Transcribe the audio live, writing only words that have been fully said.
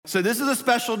So this is a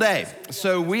special day.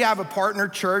 So we have a partner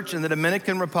church in the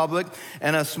Dominican Republic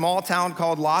in a small town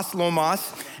called Las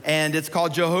Lomas, and it's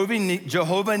called Jehovah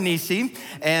Nissi.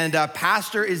 And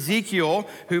Pastor Ezekiel,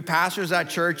 who pastors that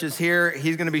church, is here.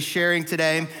 He's going to be sharing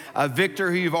today. Victor,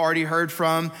 who you've already heard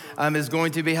from, is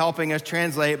going to be helping us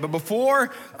translate. But before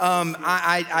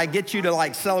I get you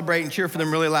to celebrate and cheer for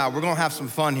them really loud, we're going to have some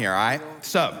fun here, all right?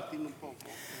 So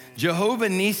Jehovah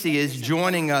Nissi is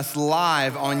joining us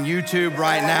live on YouTube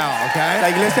right now, okay? La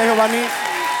iglesia de Jehová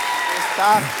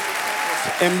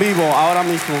está en vivo ahora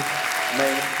mismo.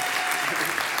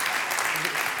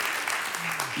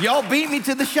 Y'all beat me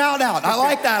to the shout out. I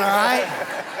like that, all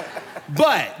right?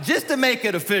 But just to make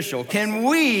it official, can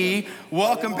we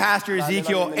welcome Pastor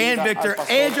Ezekiel and Victor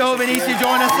and Jehovah Nissi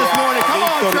join us this morning? Come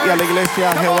on,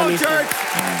 church. Come on,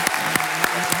 church.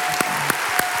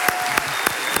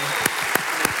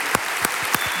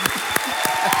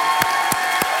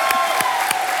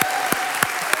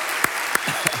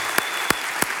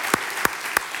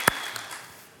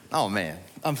 Oh man,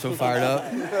 I'm so fired up.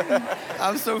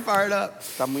 I'm so fired up.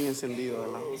 Está muy encendido,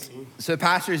 ¿verdad? Sí. So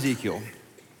Pastor Ezekiel,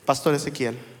 Pastor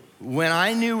Ezequiel, when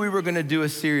I knew we were going to do a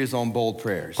series on bold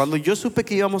prayers, cuando yo supe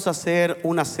que íbamos a hacer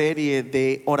una serie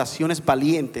de oraciones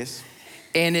valientes,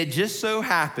 and it just so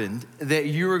happened that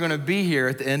you were going to be here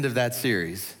at the end of that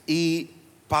series, y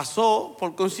pasó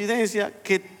por coincidencia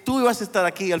que tú ibas a estar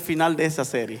aquí al final de esa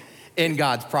serie, in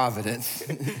God's providence,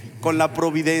 con la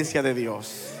providencia de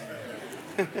Dios.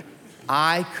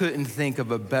 I couldn't think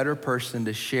of a better person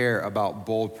to share about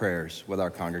bold prayers with our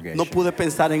congregation. No pude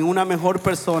pensar en una mejor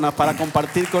persona para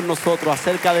compartir con nosotros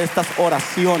acerca de estas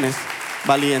oraciones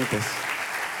valientes.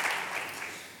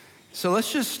 So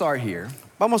let's just start here.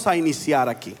 Vamos a iniciar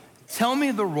aquí. Tell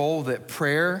me the role that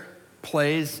prayer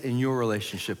plays in your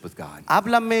relationship with God.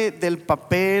 Háblame del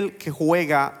papel que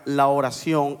juega la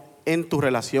oración en tu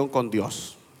relación con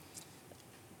Dios.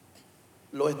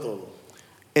 Lo es todo.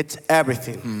 It's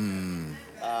everything.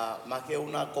 Más que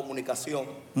una comunicación,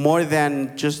 More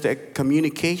than just a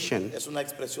communication, es una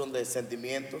expresión de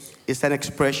sentimientos, it's an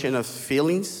expression of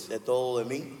feelings, de todo de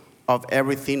mí, of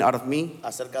everything out of me,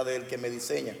 acerca del que me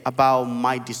diseña. about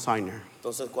my designer.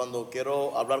 Entonces, cuando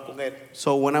quiero hablar con él,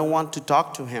 So when I want to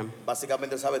talk to him,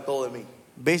 básicamente sabe todo de mí.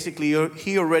 basically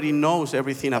he already knows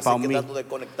everything Así about que me. trato de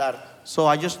conectar So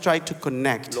I just try to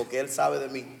connect lo que él sabe de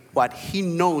mí what he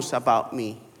knows about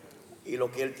me y lo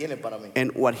que él tiene para mí.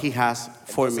 and what he has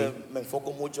for Entonces, me. me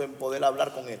enfoco mucho en poder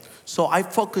hablar con él, So I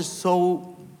focus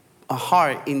so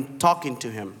hard in talking to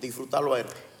him, disfrutarlo a él,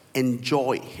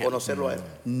 enjoy him, conocerlo a él,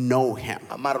 know him,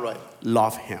 amarlo a él,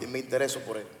 love y him, me intereso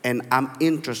por él. and I'm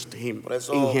interested in Por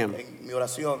eso, him. en mi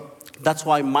oración, That's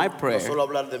why my no prayer, solo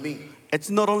hablar de mí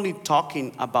it's not only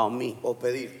talking about me o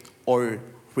pedir, or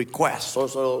request,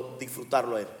 solo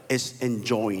disfrutarlo a él. it's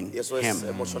enjoying Y eso es him.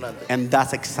 emocionante. And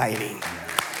that's exciting.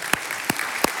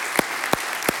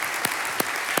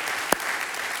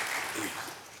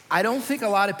 I don't think a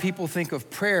lot of people think of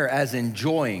prayer as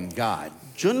enjoying God,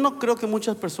 Yo no creo que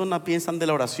muchas personas piensan de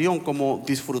la oración como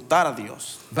disfrutar a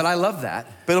Dios, but I love that.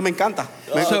 pero me encanta.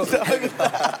 So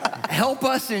help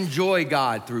us enjoy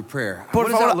God through prayer. Por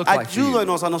What does that favor, look like for you?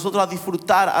 ayúdenos a nosotros a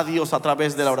disfrutar a Dios a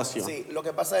través de la oración. Sí, lo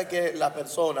que pasa es que las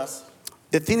personas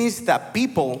The thing is that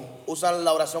people, usan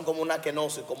la oración como una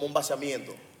kenosis, como un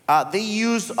vaciamiento. they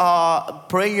use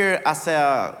prayer as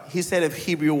he said a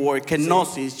Hebrew word,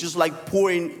 kenosis, just like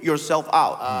pouring yourself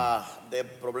out De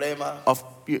problemas, of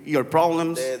your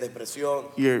problems, de depresión,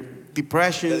 your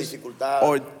depressions, de dificultad,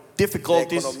 or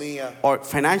difficulties, de economía. or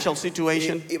financial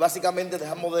situation. y básicamente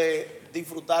dejamos de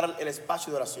disfrutar el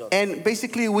espacio de oración. And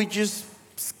basically we just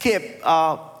skip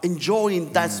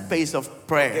enjoying that space of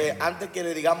prayer. Que antes que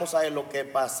le digamos a él lo que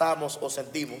pasamos o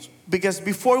sentimos, Because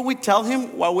before we tell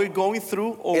him what we're going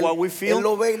through or what we él feel,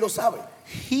 lo ve y lo sabe.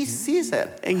 he sees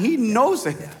it and he knows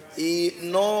it. Y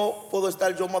no puedo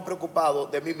estar yo más preocupado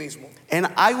de mí mismo And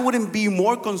I wouldn't be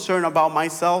more concerned about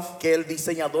myself que el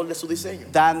diseñador de su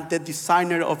diseño. than the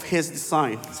designer of his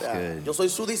design. O sea, good. yo soy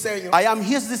su diseño, I am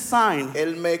his design.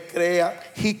 él me crea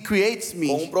He creates con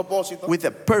un me propósito, with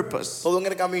a purpose. todo en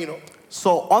el camino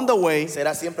So on the way,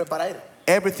 será siempre para él.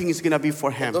 everything is going to be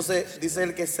for him. Entonces dice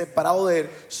él que separado de él,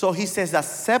 So he says that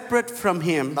separate from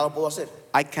him, nada puedo hacer.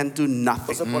 I can do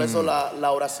nothing. Entonces por eso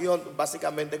la oración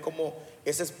básicamente es como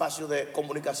ese espacio de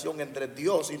comunicación entre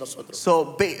Dios y nosotros.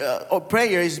 So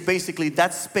prayer is basically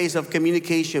that space of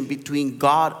communication between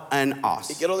God and Y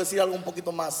us. quiero decir algo un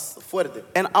poquito más fuerte.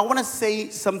 And I want to say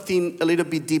something a little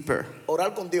bit deeper.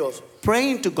 Orar con Dios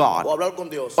Praying to o God hablar con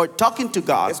Dios or talking to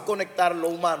God es conectar lo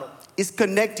humano is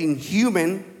connecting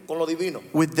human con lo divino.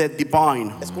 with the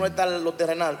divine. Es conectar lo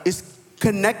terrenal It's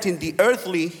connecting the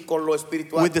earthly con lo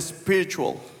espiritual. with the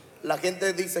spiritual. La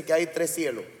gente dice que hay tres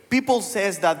cielos. People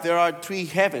says that there are three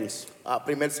heavens.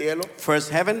 Primer cielo,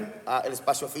 First heaven, el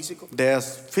espacio físico.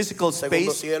 there's physical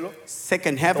Segundo space. cielo,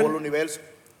 Second todo el heaven, universo.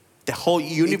 the whole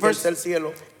Y universe. tercer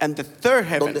cielo, And the third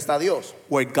heaven, donde está Dios.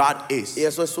 where God is. Y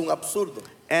eso es un absurdo,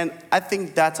 And I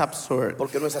think that's absurd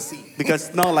porque no es así. because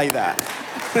it's not like that.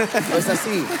 No es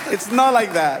así. It's not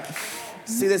like that.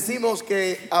 Si decimos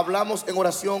que hablamos en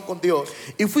oración con Dios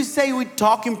If we say we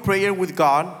talk in prayer with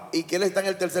God y que Él está en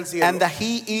el tercer cielo, and that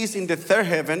He is in the third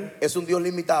heaven, es un Dios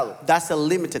limitado, that's a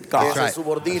limited que God. se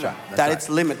subordina. That it's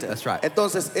limited. That's right.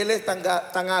 Entonces, Él es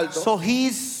tan alto So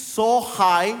He's so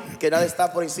high que nada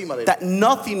está por encima de Él. that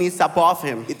nothing is above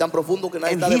Him. Y tan profundo que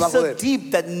nada And está He's debajo de so Él.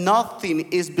 deep that nothing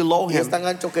is below Y es Him. tan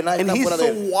ancho que nada And está He's fuera de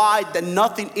so Él. wide that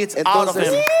nothing is out of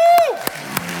Entonces, Him.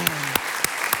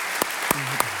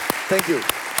 thank you.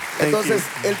 Thank Entonces,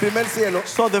 el primer cielo,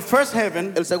 So the first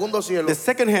heaven, el segundo cielo the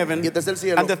second heaven, y el tercer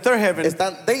cielo and the third heaven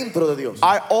están dentro de Dios.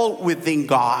 are all within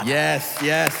God. Yes,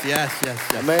 yes, yes, yes,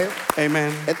 yes. Amén.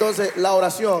 Amen. Entonces, la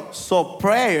oración So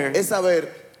prayer es saber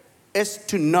is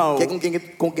to know que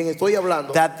con quien estoy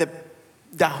hablando, that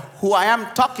who I am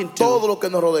talking todo to, lo que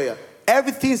nos rodea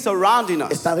everything surrounding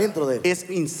us está dentro de Él. is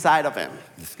inside of Him.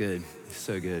 It's good. It's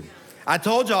so good. I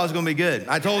told y'all it was going to be good.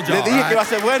 I told y'all. Le dije que iba a right?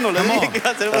 ser bueno, le Come dije on. que iba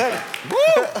a ser bueno.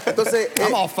 Entonces,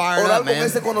 I'm all fired orar up, con man.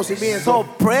 ese conocimiento So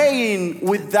praying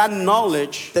with that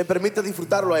knowledge te permite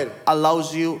disfrutarlo a Él.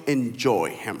 allows you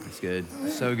enjoy Him. It's good.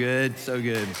 So good. So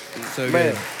good. So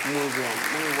Amen. good. Muy bien,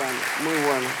 muy bueno, muy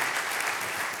bueno.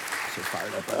 So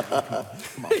fired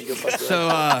up.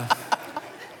 So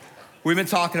we've been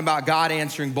talking about God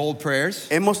answering bold prayers.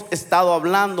 Hemos estado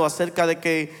hablando acerca de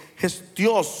que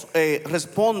Dios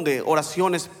responde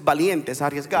oraciones valientes,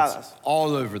 arriesgadas.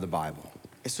 All over the Bible.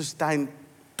 Eso está en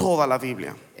toda la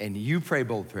Biblia. And you pray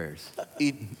bold prayers.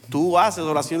 Y tú haces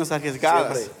oraciones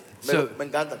arriesgadas. Siempre. So- Me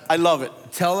encantan. I love it.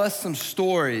 Tell us some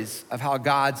stories of how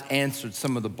God's answered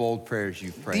some of the bold prayers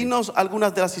you've prayed. Dinos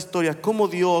algunas de las historias, cómo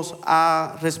Dios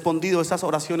ha respondido esas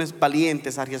oraciones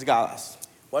valientes, arriesgadas.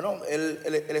 Bueno, el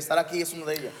estar aquí es una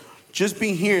de ellas. Just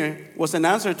being here was an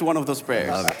answer to one of those prayers.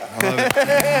 I love it. I love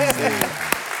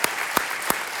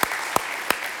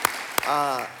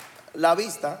it. La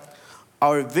vista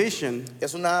Our vision,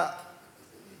 es una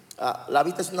la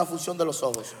vista es una función de los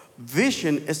ojos.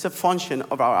 vision is a function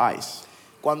of our eyes.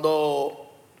 Cuando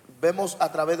vemos a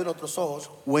través de nuestros ojos,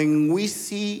 When we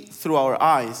see through our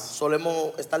eyes,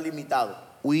 solemos estar limitados,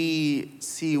 we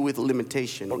see with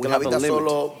limitation. porque We la have a vista limit.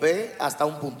 solo ve hasta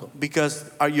un punto. Because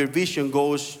your vision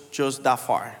goes just that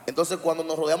far. Entonces, cuando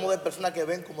nos rodeamos de personas que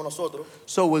ven como nosotros,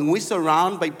 So when we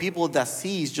surround by people that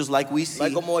sees just like we no hay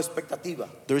see, como expectativa,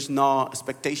 there is no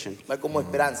expectation. no hay como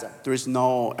esperanza. There is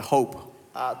no hope.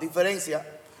 A diferencia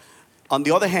On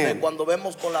the other de hand, cuando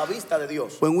vemos con la vista de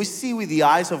Dios, when we see with the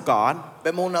eyes of God,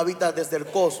 vemos una vista desde el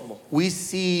cosmos, we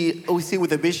see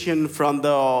with a vision from the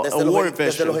desde lo, world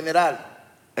desde lo vision, general,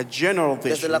 a general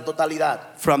desde la vision, totalidad.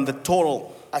 from the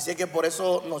total. Así que por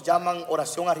eso nos llaman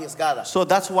oración arriesgada, So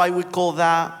that's why we call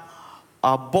that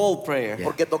a bold prayer.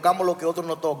 porque tocamos lo que otros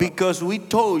no tocan, Because we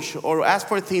touch or ask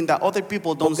for things that other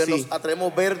people don't porque nos see.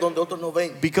 atrevemos a ver donde otros no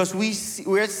ven, Because we're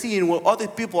seeing what other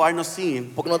people are not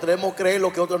seeing. porque nos atrevemos a creer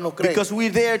lo que otros no creen. Because we're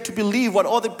there to believe what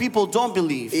other people don't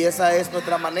believe. Y esa es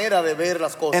nuestra manera de ver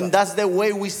las cosas. And that's the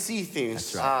way we see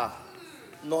things.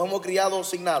 Nos hemos criado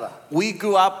sin nada. We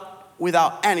grew up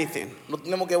without anything. No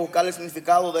tenemos que buscar el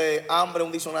significado de hambre en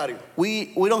un diccionario.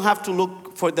 We don't have to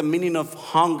look for the meaning of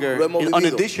hunger Lo hemos on a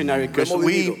vivido. dictionary Lo because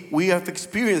hemos we have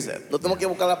experienced it. No tenemos que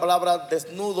buscar la palabra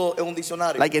desnudo en un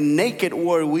diccionario. Like a naked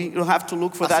word, we don't have to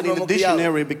look for Así that lo in the hemos criado.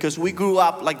 dictionary because we grew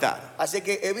up like that. Así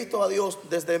que he visto a Dios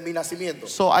desde mi nacimiento,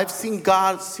 So I've seen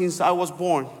God since I was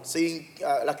born sin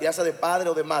la crianza de padre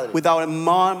o de madre, without a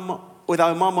mom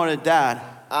or a dad,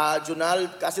 a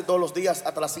ayunar casi todos los días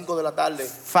hasta las 5 de la tarde,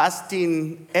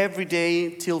 fasting every day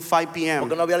till 5 porque p.m.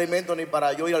 no había alimento ni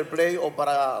para yo ir al play o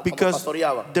para cuando because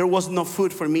pastoreaba. there was no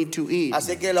food for me to eat,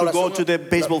 Así que la to go oración, to the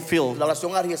baseball field. la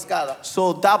oración arriesgada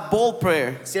So that bold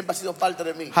prayer siempre ha sido parte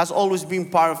de mí. has always been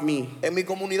part of me. En mi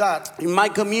comunidad, In my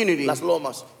community, Las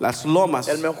Lomas, Las Lomas,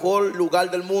 el mejor lugar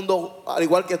del mundo, al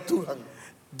igual que Durham.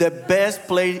 the best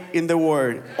place in the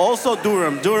world. Also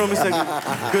Durham. Durham is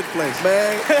a good place.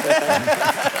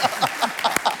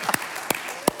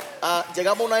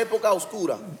 Llegamos a una época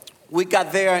oscura. We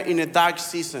got there in a dark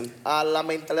season. La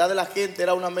mentalidad de la gente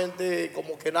era una mente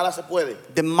como que nada se puede.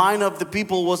 The mind of the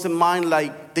people was a mind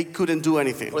like they couldn't do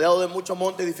anything. Rodeado de muchos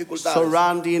montes y dificultades.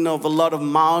 Surrounding of a lot of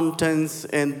mountains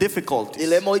and Y difficulties.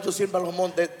 le hemos dicho siempre a los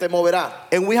montes, te moverá.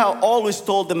 And we have always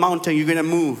told the mountain, you're going to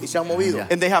Y move. se han movido.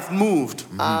 And they have moved.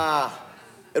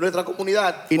 En nuestra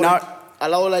comunidad, In al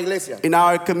lado de la iglesia, In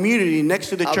our community, next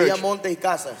to the había church, montes y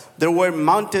casas. there were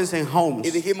mountains and homes.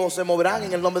 Y dijimos, se moverán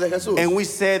en el nombre de Jesús. And we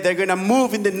said they're going to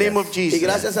move in the name of Y Jesus.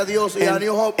 gracias a Dios y a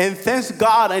New Hope, And thanks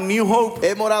God and New Hope,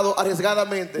 hemos orado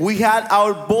arriesgadamente we had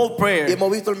our bold y prayer.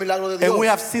 hemos visto el milagro de Dios. And we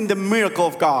have seen the miracle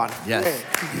of God. Yes.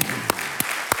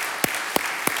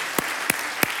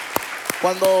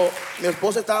 Cuando mi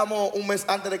esposa estábamos un mes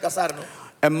antes de casarnos,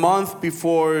 A month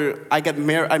before I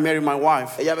married my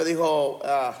wife. ella me dijo,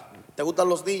 ¿te gustan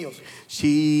los niños?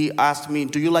 She asked me,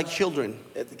 do you like children?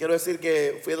 Te quiero decir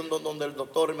que fui donde el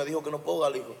doctor y me dijo que no puedo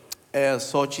dar hijos.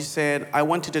 So she said, I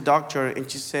went to the doctor and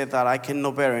she said that I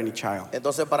cannot bear any child.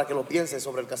 Entonces, para que lo pienses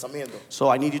sobre el casamiento. So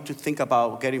I need you to think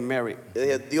about getting married.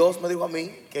 Dios me dijo a mí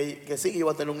que sí, que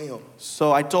iba a tener un hijo.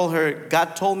 So I told her,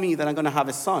 God told me that I'm going to have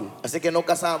a son. Así que nos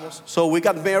casamos So we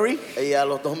got married, y a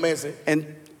los 2 meses,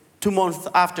 and 2 months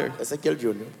after, Ezequiel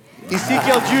Jr.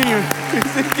 Ezekiel Jr.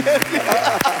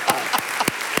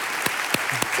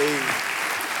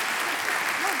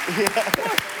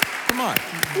 Come on.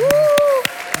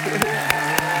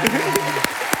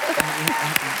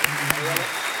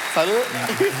 Salud.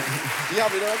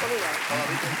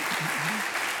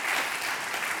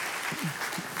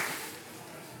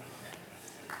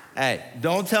 Hey,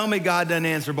 don't tell me God doesn't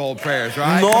answer bold prayers,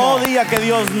 right? No Come on. diga que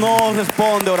Dios no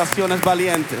responde oraciones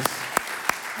valientes.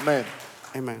 Amén.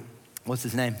 Amen. What's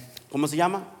his name? ¿Cómo se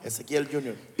llama? Ezequiel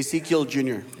Jr. Ezekiel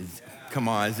Jr. Come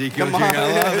on, Ezekiel Come Jr. on.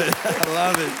 I love it. I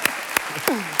love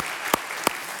it.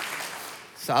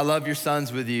 So I love your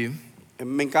sons with you.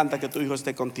 Me encanta que tu hijo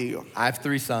esté contigo. I have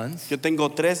 3 sons, Yo tengo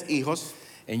 3 hijos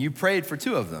and you prayed for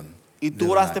 2 of them. y tú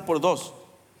oraste por 2.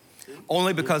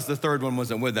 Only because the third one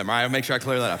wasn't with them. All right, I'll make sure I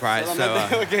clear that up. All right,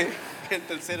 Solamente que el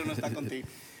tercero no está contigo.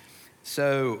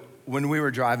 so when we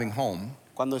were driving home,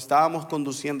 Cuando estábamos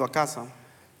conduciendo a casa,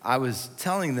 I was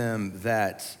telling them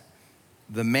that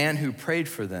the man who prayed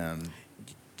for them,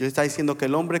 yo estaba diciendo que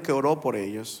el hombre que oró por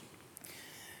ellos,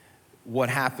 what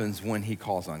happens when he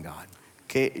calls on God.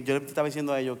 que yo le estaba diciendo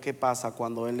a ellos qué pasa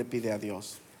cuando él le pide a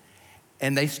Dios.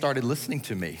 And they started listening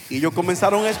to me. Y ellos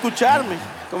comenzaron a escucharme.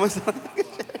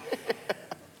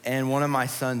 And one of my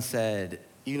sons said,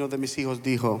 Y uno de mis hijos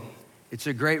dijo, it's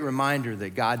a great reminder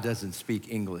that God doesn't speak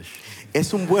English.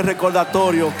 es un buen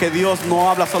recordatorio que Dios no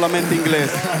habla solamente inglés.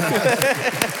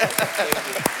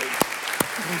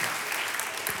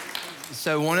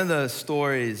 So one of the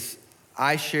stories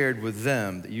I shared with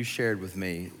them that you shared with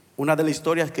me, Una de las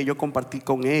historias que yo compartí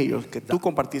con ellos, que tú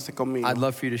compartiste conmigo, I'd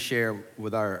love for you to share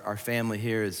with our family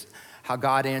here is how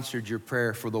God answered your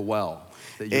prayer for the well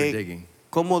that you were digging.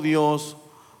 cómo Dios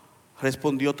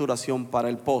respondió tu oración para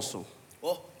el pozo.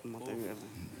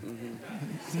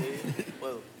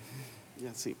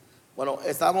 Ya, sí. Bueno,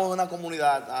 estábamos en una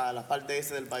comunidad a la parte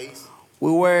este del país.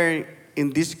 We were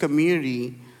in this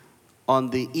community on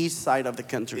the east side of the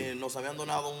country. Nos habían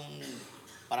donado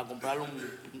para comprar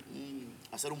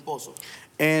hacer un pozo.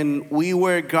 And we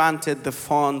were granted the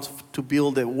funds to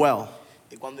build a well.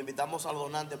 Y cuando invitamos a los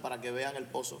donantes para que vean el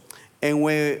pozo, And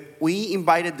when we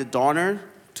invited the donor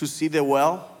to see the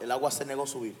well, el agua se negó a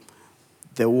subir.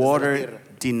 the water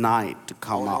denied to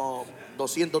come out.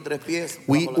 Unos 203 pies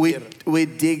We, bajo la we, tierra. we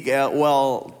dig a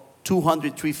well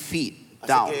 203 feet Así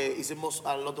down. que hicimos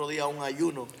al otro día un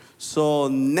ayuno. So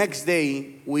next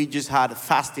day, we just had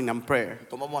fasting and prayer.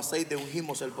 Tomamos aceite,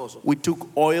 ungimos el pozo. We took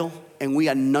oil and we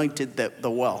anointed the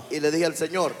well. Y le dije al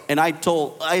Señor, And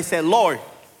I said, Lord,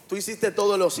 tú hiciste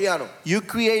todo el océano. you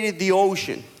created the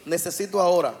ocean. Necesito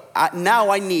ahora Now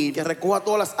I need que recoja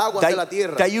todas las aguas de la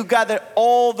tierra that you gather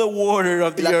all the water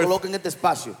of y the la earth coloque en este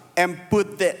espacio. and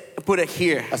put it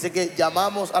here. Así que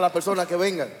llamamos a las personas que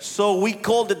vengan. So we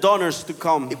called the donors to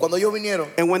come. Y cuando ellos vinieron,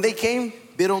 And when they came,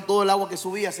 vieron todo el agua que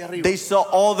subía hacia arriba. they saw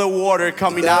all the water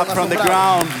coming out from the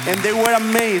ground. And they were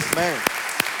amazed. Amén.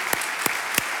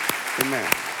 Amen.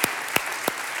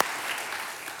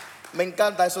 Me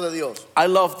encanta eso de Dios. I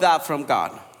love that from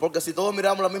God. Porque si todos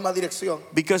miramos la misma dirección,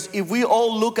 Because if we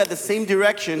all look at the same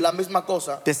direction, la misma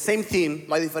cosa, the same thing,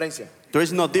 no hay diferencia. there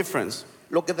is no difference.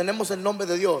 Lo que tenemos en nombre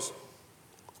de Dios,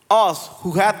 Us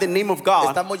who have the name of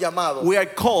God, estamos llamados we are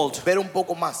called a ver un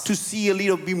poco más. to see a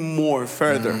little bit more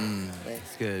further.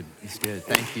 It's good. It's good.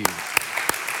 Thank you.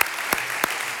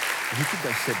 He can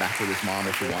go sit back with his mom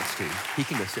if he wants to. He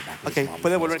can go sit back with Okay, his mom.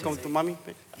 ¿puede if he volver wants con tu mami?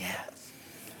 to. Yeah.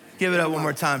 Give it up one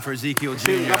more time for Ezekiel Jr.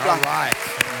 Sí, un All aplauso. right.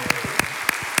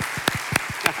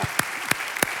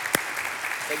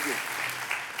 Thank you.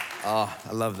 Oh,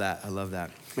 I love that. I love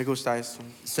that. Me gusta eso.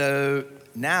 So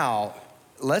now,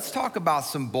 let's talk about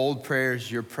some bold prayers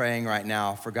you're praying right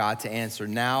now for God to answer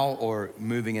now or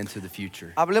moving into the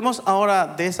future. Hablemos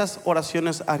ahora de esas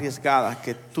oraciones arriesgadas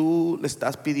que tú le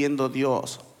estás pidiendo a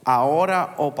Dios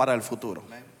ahora o para el futuro.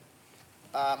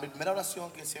 Mi primera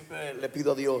oración que siempre le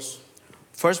pido a Dios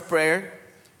First prayer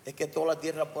es que toda la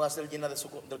tierra pueda ser llena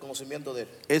del conocimiento de Él.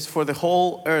 is for the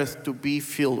whole earth to be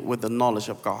filled with the knowledge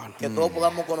of God. Que todos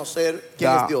podamos conocer quién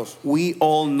es That Dios, we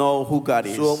all know who God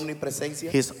su is,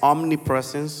 omnipresencia, His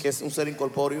omnipresence, que es un ser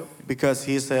incorpóreo, because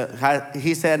He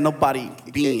said nobody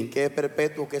being, que es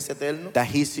perpetuo, que es eterno, that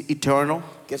He's eternal,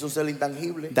 que es un ser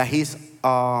intangible, that He's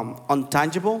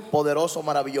untangible, poderoso,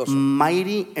 maravilloso.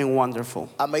 mighty, and wonderful.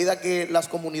 A medida que las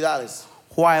comunidades,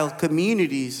 While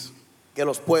communities, que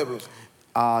los pueblos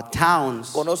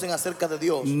towns conocen acerca de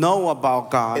Dios, know about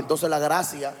God, entonces la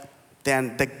gracia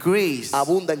then the grace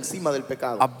abunda encima del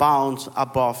pecado. abounds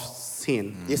above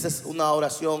sin. Y esa es una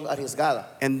oración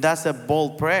arriesgada. And that's a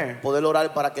bold prayer, Poder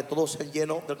orar para que todos sean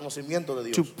llenos del conocimiento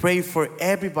de to Dios. pray for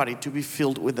everybody to be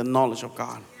filled with the knowledge of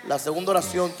God. La segunda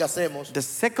oración que hacemos The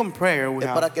second prayer we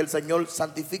es para have, que el Señor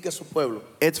santifique a su pueblo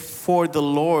it's for the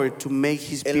Lord to make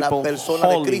His en la people persona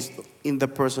de holy Cristo. in the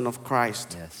person of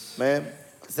Christ. Yes. Amén.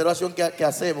 La tercera oración que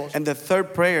hacemos And the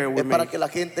third prayer we es para make, que la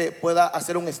gente pueda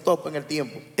hacer un stop en el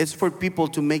tiempo, it's for people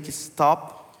to make it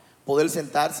stop, poder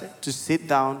sentarse, to sit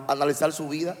down, analizar su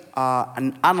vida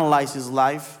and analyze his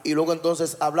life, y luego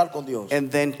entonces hablar con Dios. and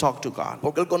then talk to God.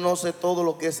 Porque Él conoce todo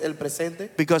lo que es el presente,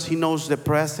 Because He knows the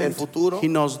present, El futuro He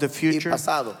knows the future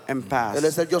pasado. and Él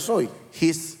es past. el yo soy.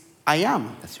 He's I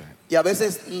am. That's right. Y a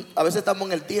veces estamos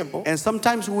en el tiempo And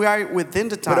sometimes we are within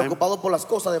the time preocupados por las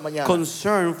cosas de mañana.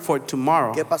 concerned for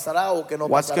tomorrow. ¿Qué pasará o qué no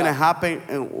What's going to pasará? happen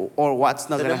or what's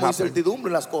not going to Tenemos happen. incertidumbre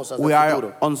en las cosas We del are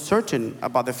futuro. uncertain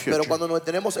about the Pero future. cuando nos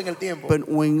detenemos en el tiempo, But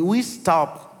when we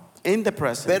stop in the ver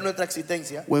present, nuestra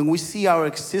existencia when we see our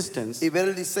existence y ver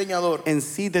el diseñador, and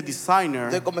see the designer,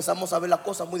 entonces comenzamos a ver las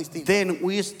cosas muy distintas. then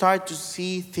we start to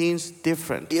see things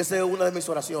different. Y esa es una de mis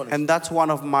oraciones. And that's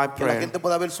one of my Que la prayers. gente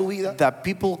pueda ver su vida, That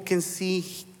people can see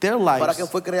their para que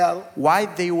lives, fue creado, why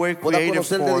they were pueda created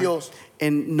conocer de for, Dios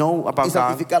and know y about God,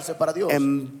 santificarse para Dios.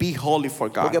 and be holy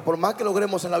for Porque God. por más que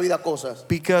logremos en la vida cosas,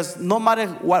 Because no matter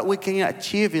what we can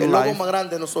achieve el in logro life, más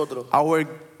grande de nosotros our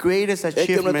greatest es que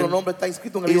nuestro achievement nombre está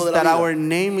inscrito en el libro is de la that vida. our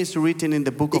name is written in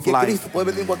the book Y of que life. Cristo puede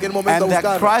venir en cualquier momento a And that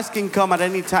buscarnos. Christ can come at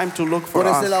any time to look for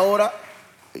Puede ser us. ahora,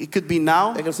 It could be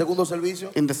now, en el segundo servicio,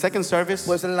 in the second service.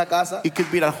 puede ser en la casa, It could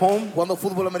be at home, jugando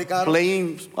fútbol americano,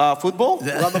 playing football,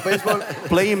 jugando béisbol,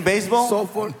 playing baseball,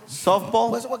 softball. Puede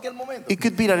softball. ser en cualquier momento. It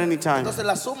could be at any time. Entonces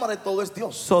la suma de todo es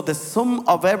Dios. So the sum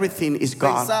of everything is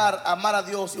God. Pensar, amar a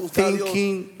Dios y buscar a Dios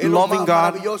Thinking, es lo loving más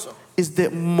God maravilloso. is the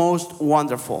most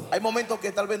wonderful. Hay momentos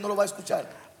que tal vez no lo va a escuchar,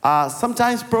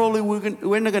 Sometimes probably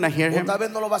we're not going to hear o him, tal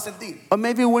vez no lo va a sentir, or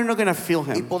maybe we're not going to feel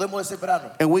y him, podemos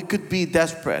desesperarnos. and we could be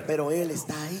desperate. Pero Él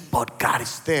está ahí. But God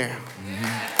is there.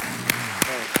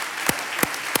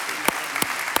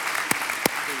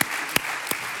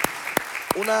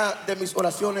 Una de mis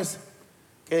oraciones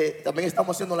que también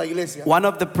estamos haciendo en la iglesia. One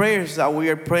of the prayers that we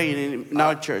are praying in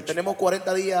our church. Tenemos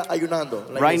 40 días ayunando.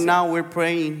 en la Right iglesia. now we're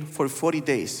praying for 40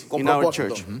 days Con in our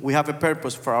propósito. church. We have a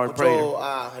purpose for our prayer.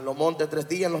 Nosotros, en los montes, 3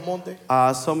 días en los montes.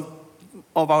 Some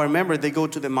of our members, they go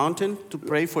to the mountain to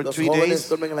pray for Los 3 jóvenes days.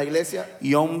 duermen en la iglesia.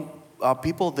 Young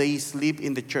people, they sleep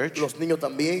in the church. Los niños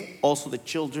también. Also the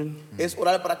children. Es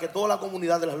orar para que toda la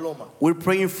comunidad de las lomas We're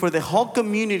praying for the whole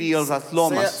community of Las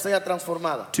Lomas sea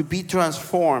transformada. to be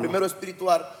transformed. Primero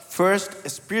espiritual, First, luego en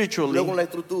spiritually, la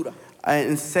estructura.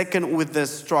 and second, with the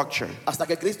structure. Hasta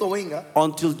que Cristo venga,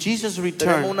 Until Jesus tenemos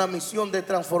returns, una misión de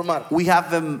transformar. we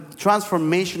have a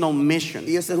transformational mission,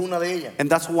 Y esa es una de ellas. and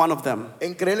that's one of them.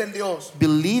 En creer en Dios,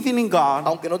 Believing in God,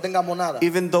 aunque no tengamos nada,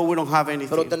 even though we don't have pero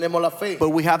anything. tenemos la fe, But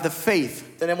we have the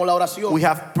faith, tenemos la oración. we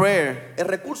have prayer. El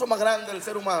recurso más grande del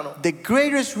ser humano The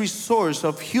greatest resource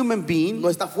of human being, no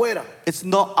está afuera, it's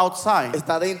not outside,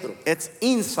 está adentro. it's Está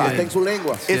inside. en su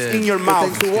lengua. It's in your Está mouth.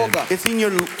 en su boca. It's in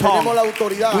your Tenemos la tongue.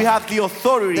 autoridad We have the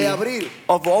authority de abrir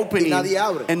of opening, y nadie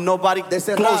abre, and nobody de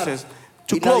cerrar closes.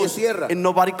 To y nadie close, cierra. and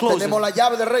nobody closes. Tenemos la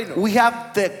llave del reino. We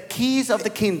have the keys of the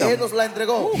Él kingdom. nos la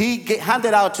entregó. He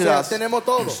handed out to O sea, us. tenemos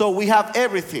todo. So we have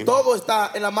everything. Todo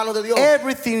está en la mano de Dios.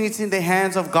 Everything is in the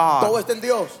hands of Todo God. está en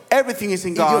Dios. Everything is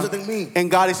in Y Dios God. está en mí.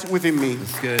 And God is within me.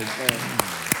 That's good.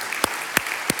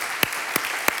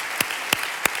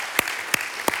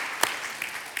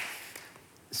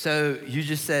 So you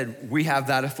just said we have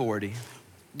that authority.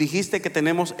 Dijiste que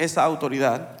tenemos esa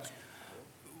autoridad.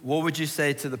 what would you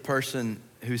say to the person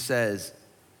who says,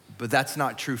 but that's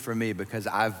not true for me because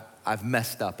I've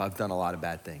messed up, I've done a lot of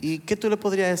bad things? ¿Y qué tú le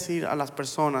podrías decir a las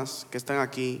personas que están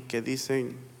aquí que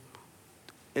dicen,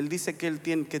 él dice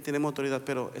que tenemos autoridad,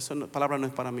 pero esa palabra no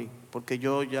es para mí, porque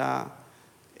yo ya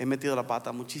he metido la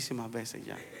pata muchísimas veces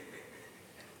ya?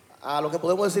 A lo que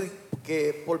podemos decir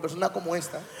que por personas como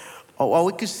esta Or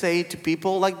we could say to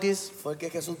people like this fue que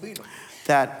Jesús vino.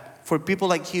 that for people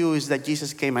like you is that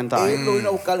Jesus came and died. Él no vino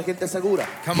a buscar gente segura.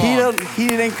 Come on. He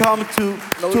didn't come to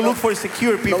look for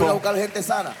secure No vino a people. buscar gente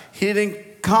sana. He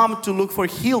didn't come to look for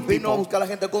healed Vino a people. buscar a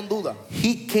gente con duda,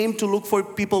 He came to look for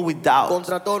people with doubt, con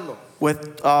trastorno,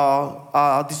 with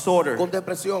disorder, con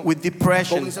depresión, with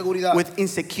depression, con inseguridad, with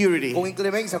insecurity, con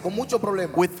inclemencia, con muchos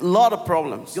problemas. with a lot of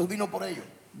problems. Dios vino por ellos.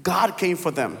 God came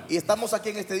for them. Y estamos aquí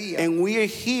en este día And we are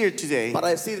here today para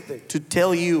decirte to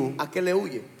tell you, a qué le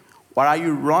huye, what are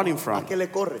you running a from? qué le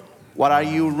corre, What are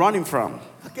you running from?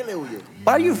 a qué le huye,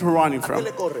 What are you running a qué from?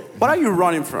 le corre. What are you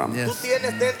running from? Yeah. Tú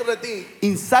tienes dentro de ti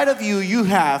Inside of you, you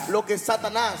have lo que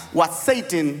Satanás what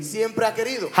Satan siempre ha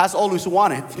querido. has always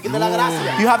wanted. Que de la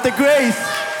gracia. You have the grace.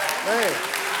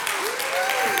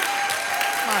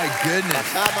 My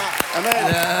goodness.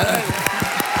 Amen.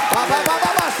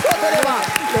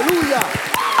 Aleluya.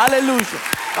 Hallelujah.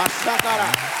 Pasakara.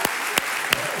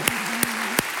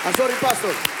 I'm sorry,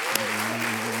 pastor.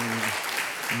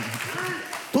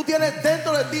 Tú tienes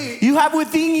dentro de ti You have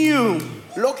within you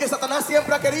lo que Satanás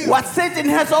siempre ha querido. what Satan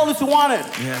has always wanted.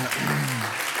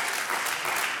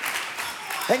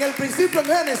 En el principio en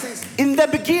Génesis, In the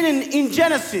beginning, in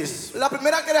Genesis, la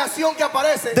primera creación que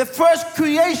aparece the first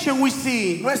creation we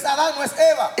see no es Adán, no es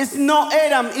Eva, is not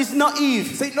Adam, it's not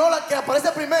Eve. sino la que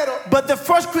aparece primero But the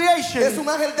first es creation un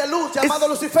ángel de luz llamado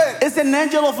Lucifer. is an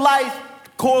angel of light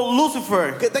called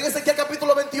Lucifer. Que está en Ezequiel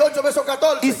capítulo 28, verso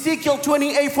 14. Ezekiel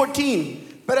 28:14.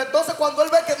 Pero entonces cuando él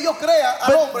ve que Dios crea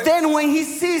al But hombre, then when he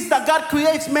sees that God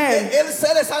creates man, él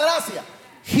cede esa gracia.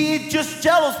 he just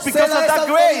jealous because Cela of that esa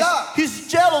grace. autoridad. He's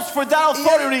jealous for that Y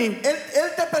authority.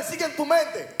 él te persigue en tu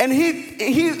mente And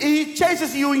he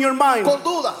chases you in your mind con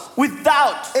dudas, with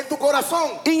doubt, en tu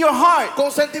corazón, in your heart,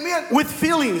 con sentimiento. with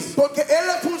feelings. Porque él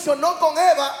le funcionó con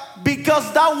Eva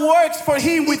Because that works for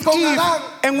him with con Eve Adán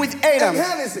and with Adam en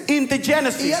Génesis. in the y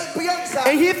Genesis. él piensa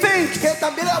And he thinks que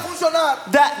también le va a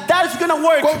funcionar that is going to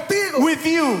work contigo, with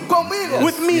you, conmigo,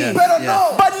 with me. Yes. pero Yes.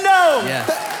 no. But no, Yeah.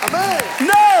 Amén.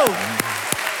 no.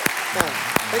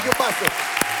 Thank you, pastor.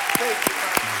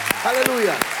 Thank you.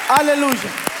 Aleluya.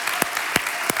 Hallelujah.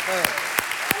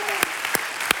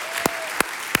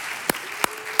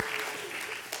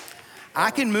 I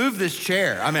can move this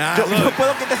chair. I mean, Yo look,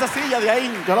 puedo quitar esa silla de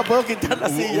ahí. Yo la puedo quitar la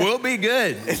silla. we'll be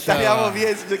good. So, Estaríamos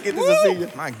bien si yo quito esa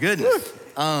silla. my goodness.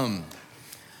 All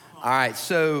right,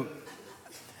 so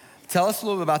tell us a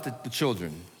little bit about the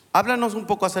children Háblanos un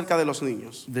poco acerca de los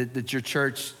niños, that your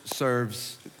church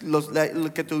serves. lo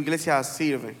que tu iglesia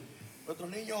sirve. Nuestros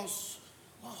niños.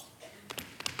 Wow.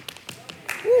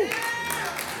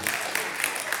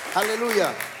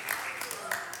 Aleluya.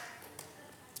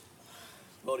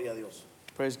 Gloria a Dios.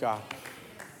 Praise God.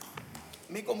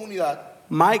 Mi comunidad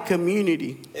My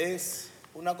community, es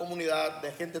una comunidad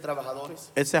de gente trabajadores,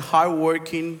 it's a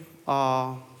hardworking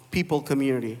people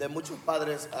community, de muchos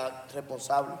padres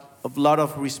responsables. of a lot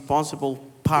of responsible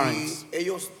parents. Y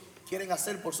ellos quieren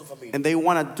hacer por su familia, And they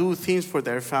want to do things for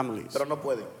their families, pero no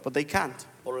pueden but they can't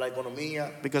por la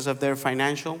economía. because of their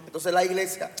financial. Entonces la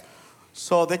iglesia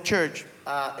So the church,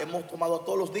 hemos tomado a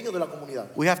todos los niños de la comunidad,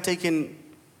 we have taken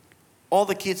all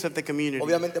the kids of the community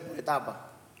obviamente por etapa.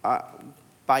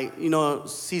 by,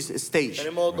 stage.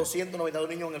 Tenemos 292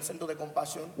 niños en el centro de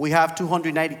compasión. We have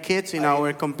 290 kids in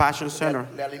our compassion center.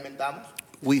 Le alimentamos,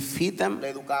 We feed them,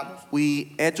 le educamos,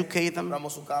 we educate them,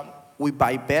 compramos su cama. we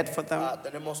buy bed for them.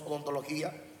 Tenemos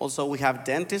odontología. Also, we have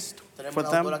dentists Tenemos for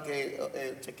una them. doctora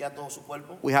que chequea todo su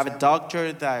cuerpo. We have a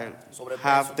doctor that Sobrepeso,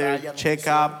 have their talla,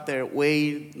 checkup, their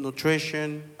weight,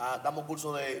 nutrition. Damos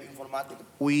curso de informática,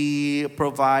 We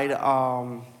provide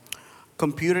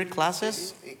computer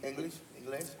classes,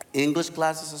 inglés, English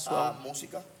classes as well,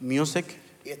 música. music.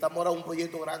 Y estamos ahora en un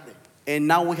proyecto grande And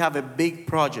now we have a big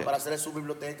project para hacer su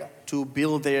biblioteca to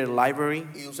build their library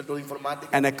y un centro de informática,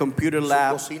 and a computer su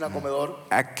lab, cocina, comedor,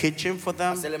 a kitchen for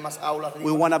them. hacerle más aulas We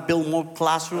arriba, want to build more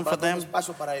classroom for preparar un them.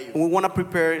 espacio para ellos. We want to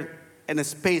prepare a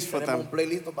space for Tenemos un them.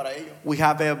 playlist para ellos. We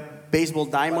have a baseball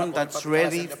diamond Para poder that's practicar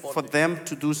ready ese deporte. for them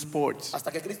to do sports. Hasta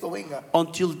que Cristo venga,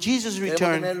 Until Jesus queremos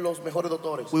returns, tener los mejores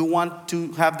doctores, we want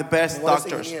to have the best Mejores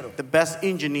doctors, ingenieros. the best los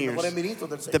engineers, mejores ministros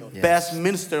del the Señor. best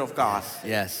minister of God.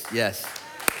 Yes, yes.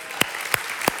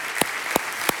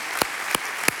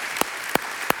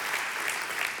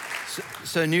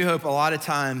 So New Hope, a lot of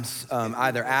times,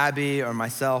 either Abby or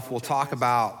myself will talk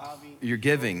about your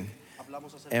giving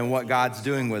and what God's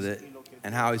doing with it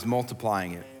and how he's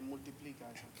multiplying it.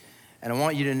 And I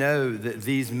want you to know that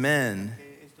these men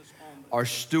are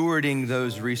stewarding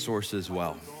those resources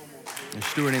well. They're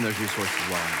stewarding those resources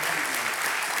well.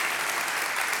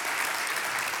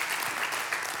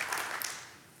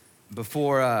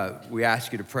 Before we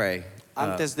ask you to pray,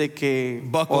 Antes de que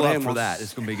buckle up for oremos. that.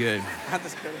 It's going to be good.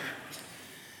 Antes que-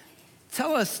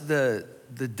 Tell us the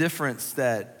difference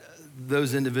that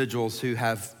those individuals who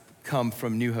have come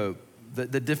from New Hope,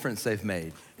 the difference they've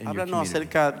made in your Háblanos community.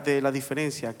 acerca de la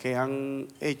diferencia que han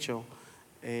hecho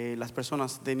las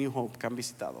personas de New Hope que han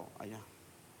visitado allá.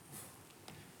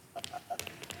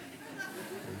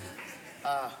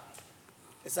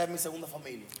 Esa es mi segunda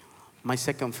familia. My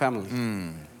second family.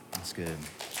 That's good.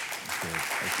 That's good.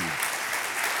 Thank you.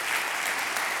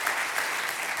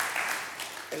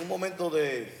 En un momento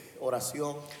de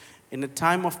oración, In a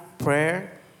time of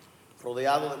prayer,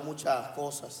 rodeado de muchas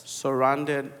cosas,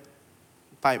 surrounded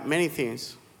by many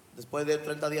things, después de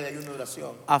 30 días de ayuno y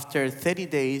oración, after 30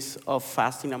 days of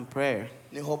fasting and prayer,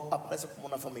 New Hope aparece como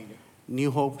una familia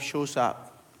New Hope shows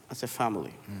up as a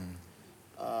family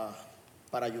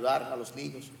para ayudar a los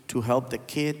niños, to help the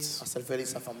kids, a hacer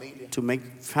feliz a familia, to make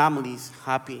families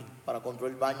happy, para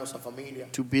construir baños a familia,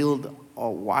 to build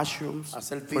washrooms a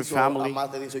hacer for piso a family,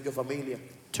 más de 18 familias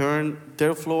turn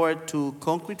their floor to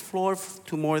concrete floor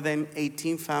to more than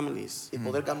 18 families, y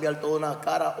poder cambiar toda una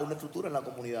cara o una estructura en la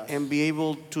comunidad. and be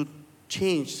able to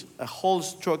change a whole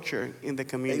structure in the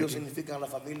Ellos community. significan la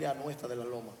familia nuestra de la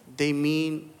Loma. They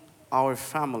mean our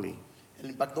family,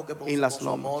 El impacto que En produce las con su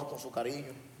Lomas. amor, con su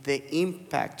cariño. the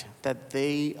impact that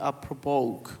they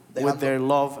provoke Dejando- with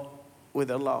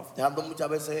their love, Dejando muchas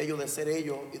veces ellos de ser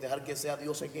ellos y dejar que sea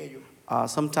Dios en ellos.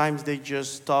 Sometimes they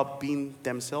just stop being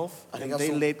themselves and Arriesgan they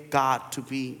su- let God to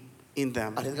be in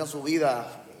them. Arriesgan su vida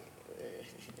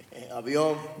en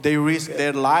avión They risk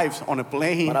their lives on a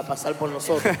plane para pasar por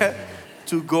nosotros.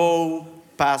 to go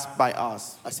pass by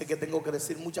us. Así que tengo que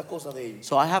decir muchas cosas de ellos.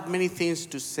 So I have many things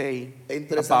to say Es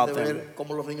about interesante them. ver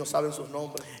cómo los niños saben sus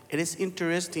nombres, It is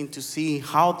interesting to see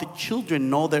how the children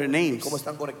know their names cómo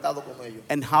están conectados con ellos.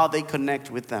 and how they connect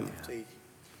with them. Sí.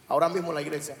 Ahora mismo en la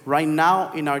iglesia Right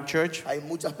now in our church, hay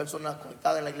muchas personas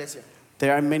conectadas en la iglesia,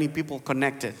 there are many people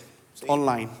connected sí,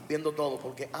 online, viendo todo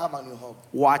porque aman New Hope.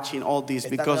 watching all this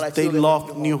Están because they agradecidos de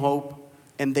love New New Hope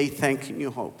and they thank New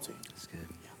Hope. Sí. That's good.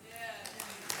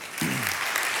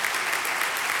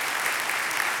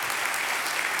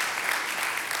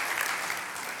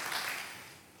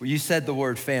 Well, you said the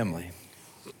word family,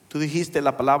 Tú dijiste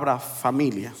la palabra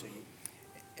familia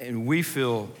and we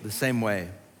feel the same way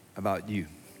about you.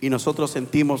 y nosotros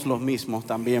sentimos lo mismo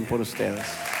también por ustedes.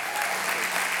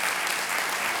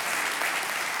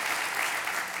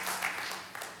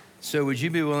 So would you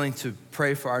be willing to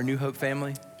pray for our New Hope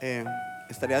family?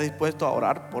 ¿Estaría dispuesto a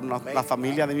orar por la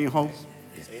familia de New Hope?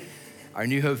 Our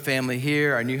New Hope family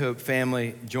here, our New Hope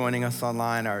family joining us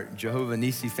online, our Jehovah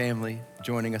Nissi family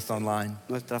joining us online.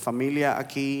 Nuestra familia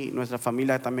aquí, nuestra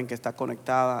familia también que está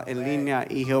conectada en línea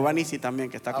y Jehová Nisi también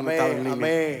que está conectado en Amén,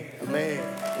 línea. amén,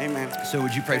 amén, Amen. So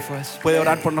would you pray for us? ¿Puede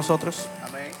orar por nosotros?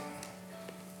 amén.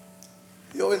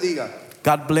 Dios bendiga.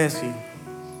 God bless you.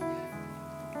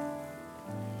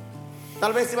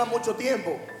 Tal vez lleva mucho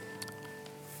tiempo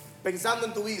pensando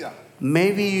en tu vida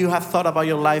Maybe you have thought about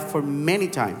your life for many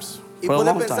times, y for a puedes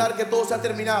long pensar time. que todo se ha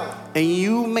terminado, And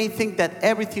you may think that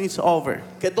everything is over,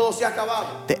 que todo se ha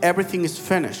acabado. that everything is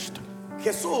finished.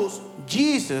 Jesús,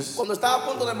 Jesus, cuando estaba a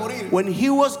punto de morir when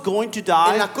he was going to en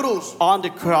die la cruz, on the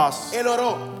cross, él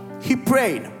oró. he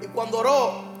prayed. Y cuando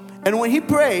oró And when he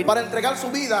prayed para entregar su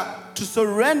vida, to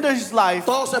surrender his life,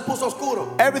 todo se puso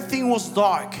oscuro. everything was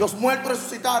dark. Los muertos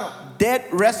resucitaron. Dead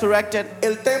resurrected.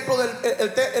 El templo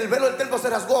el velo del templo se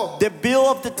rasgó The veil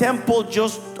of the temple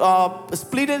just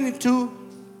split in two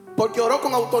porque oró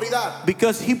con autoridad.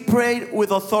 because he prayed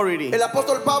with authority. El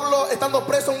apóstol Pablo, estando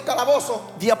preso en un calabozo,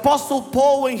 The apostle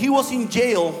Paul, when he was in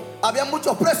jail, había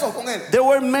muchos presos con él. there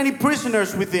were many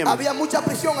prisoners with him. Había mucha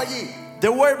prisión allí.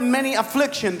 There were many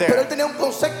affliction Pero él there. tenía un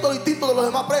concepto distinto de los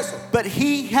demás presos. But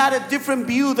he had a different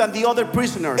view than the other Él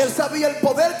prisoners. sabía el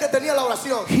poder que tenía la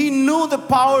oración. He knew the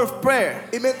power of prayer.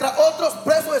 Y mientras otros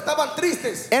presos estaban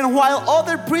tristes, And while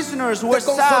other prisoners were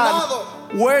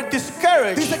sad, were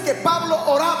discouraged, dice que Pablo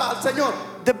oraba al Señor.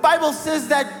 the Bible says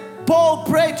that Paul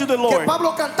prayed to the Que Lord.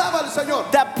 Pablo cantaba al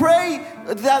Señor. That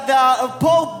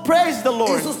Paul praised the y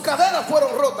Lord. sus cadenas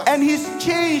fueron rotas. And his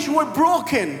chains were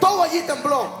broken. Todo allí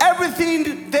tembló.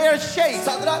 Everything there shakes.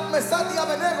 Sadrach, Mesach y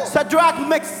Abednego Shadrach,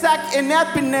 Meshach, and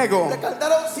Abednego. le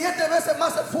calentaron 7 veces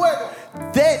más el fuego.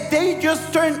 They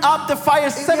just turned up the fire Y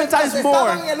 7 mientras times estaban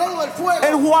more. en el horno del fuego,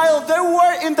 And while they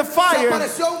were in the se fire,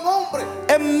 apareció un hombre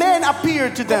a man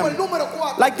appeared to como el them, número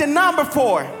 4, like the number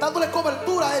 4, dándole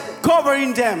cobertura a ellos.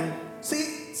 covering them.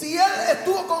 Si él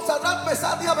estuvo con Sadrach,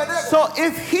 Mesach y Abednego, So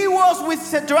if he was with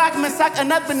Shadrach, Meshach, and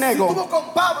si Abednego, estuvo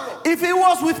con Pablo, if he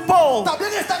was with Paul,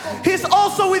 también está con. he's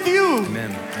also with you.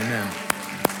 Amen. Amen.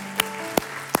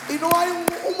 Y no hay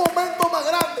un momento más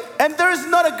grande, And there is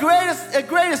not a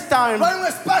greatest time. no hay un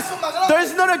espacio más There grande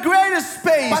is not a greatest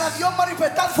space para Dios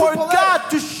manifestar su for poder, God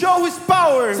to show his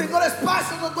power, sino el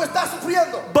espacio donde tú estás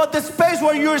sufriendo. but the space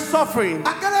where you're suffering.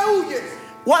 ¿A qué le huyes?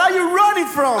 What are you running ¿A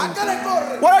from? qué le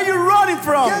corres? What are you running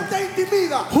from? ¿Quién te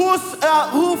intimida?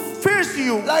 Who fears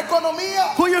you? La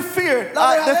economía, Who you fear?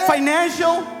 La The dejadez.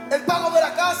 financial, el pago de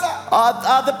la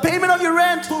casa, the payment of your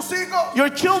rent, tus hijos, your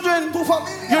children, tu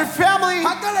familia. your family.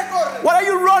 ¿A qué le corres? What are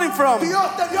you running from? Dios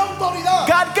te dio autoridad.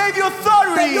 God gave you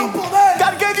authority. Te dio poder.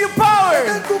 God gave you Está power.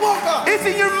 en tu boca. It's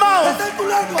in your mouth. Está en tu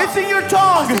lengua. It's in your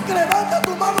tongue. Así que levanta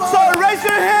tu mano So ahora raise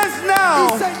your hands y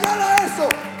now señala eso.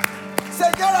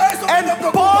 Señala eso que and te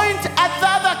preocupa. point at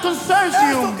that concerns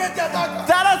Eso you. que te ataca.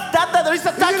 That is Y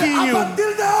attacking dile, you. a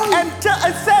partir de hoy, And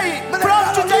say, from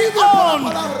today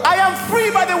on, I am free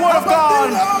by the word of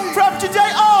God. From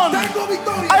today on, tengo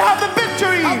victoria. I have the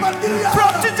victory. A partir de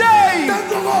From ahora, today,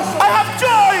 tengo gozo. I have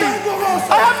joy. Tengo gozo.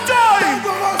 I have joy.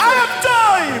 Tengo gozo. I have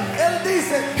joy. Él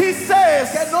dice He que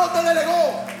says, no te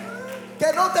delegó,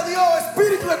 que no te dio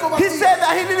espíritu de he cobardía, said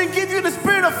that he didn't give you the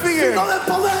spirit of fear, sino de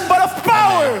poder, but of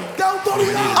power, de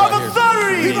autoridad, of y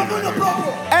authority, dominio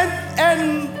propio.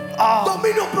 and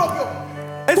Dominio propio.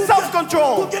 and Tú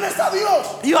self-control. tienes a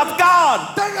Dios. You have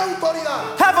God. Ten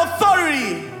autoridad. Have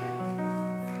authority.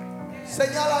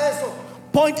 Señala eso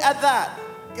Point at that.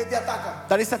 que te ataca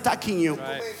That is attacking you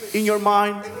in your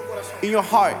mind, en tu corazón. in your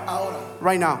heart, Ahora,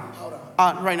 right now.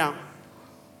 Right now.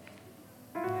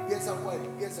 piensa, güey,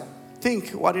 piensa. Think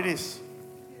what it is.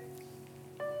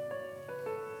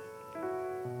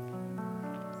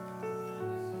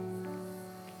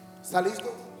 ¿Está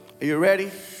listo? Are you ready?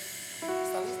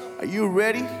 ¿Está listo? Are you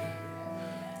ready?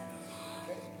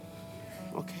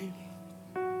 Okay.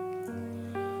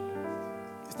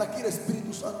 Está aquí el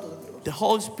Espíritu Santo de Dios. The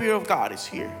Holy Spirit of God is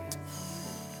here.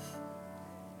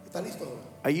 ¿Está listo ahora?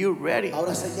 Are you ready?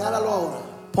 Ahora señálalo ahora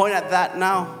Point at that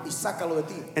now y sácalo de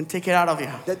ti, and take it out of you,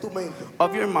 de tu mente,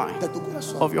 of your mind, de tu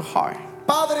corazón. of your heart.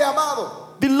 Padre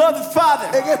amado, Beloved Father,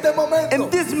 en este momento, in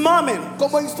this moment,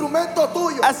 como instrumento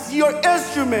tuyo, as your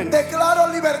instrument,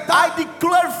 declaro libertad, I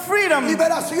declare freedom,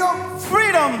 liberación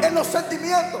freedom en los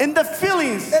sentimientos, in the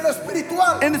feelings, en lo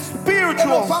espiritual, in the en lo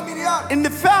spiritual, familiar, in the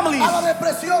families, a la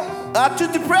depresión, to a la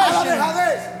depression,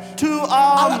 dejadez. to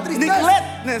la tristeza.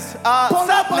 neglectness, Pon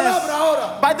la palabra sadness,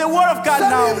 ahora. by the word of God Sé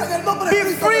libre en el now. nombre de Be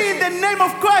Cristo free in Jesús. the name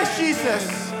of Christ Jesus.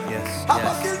 Yes. A Yes.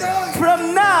 partir de hoy,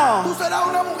 From now, tú serás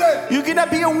una mujer, you're gonna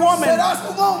be a woman, serás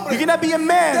un hombre you're gonna be a de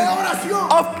man oración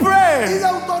of y prayer de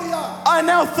autoridad. and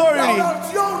La authority.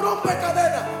 oración rompe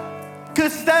cadenas.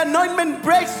 Because the anointment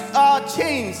breaks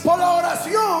chains. Por la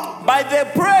oración, By the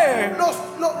prayer, los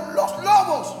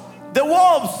lobos the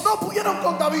wolves no pudieron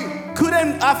con David.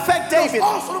 couldn't affect Los David.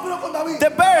 osos no pudieron con David. The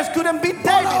bears couldn't beat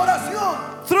Por la David. oración,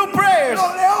 Through prayers,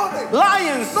 los leones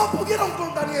lions no pudieron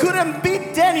con Daniel. couldn't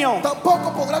beat Daniel.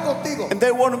 Tampoco podrá contigo. And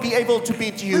they won't be able to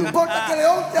beat No you. importa que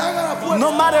león te haga la fuerza,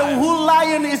 No matter who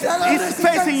lion is resistencia.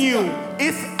 facing you,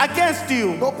 is against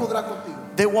you, no podrá contigo.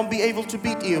 they won't be able to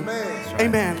beat you. Amén.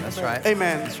 Amen. That's right.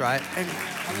 Amen. That's right. Amen.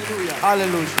 Aleluya.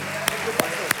 Hallelujah.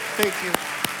 Thank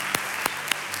you.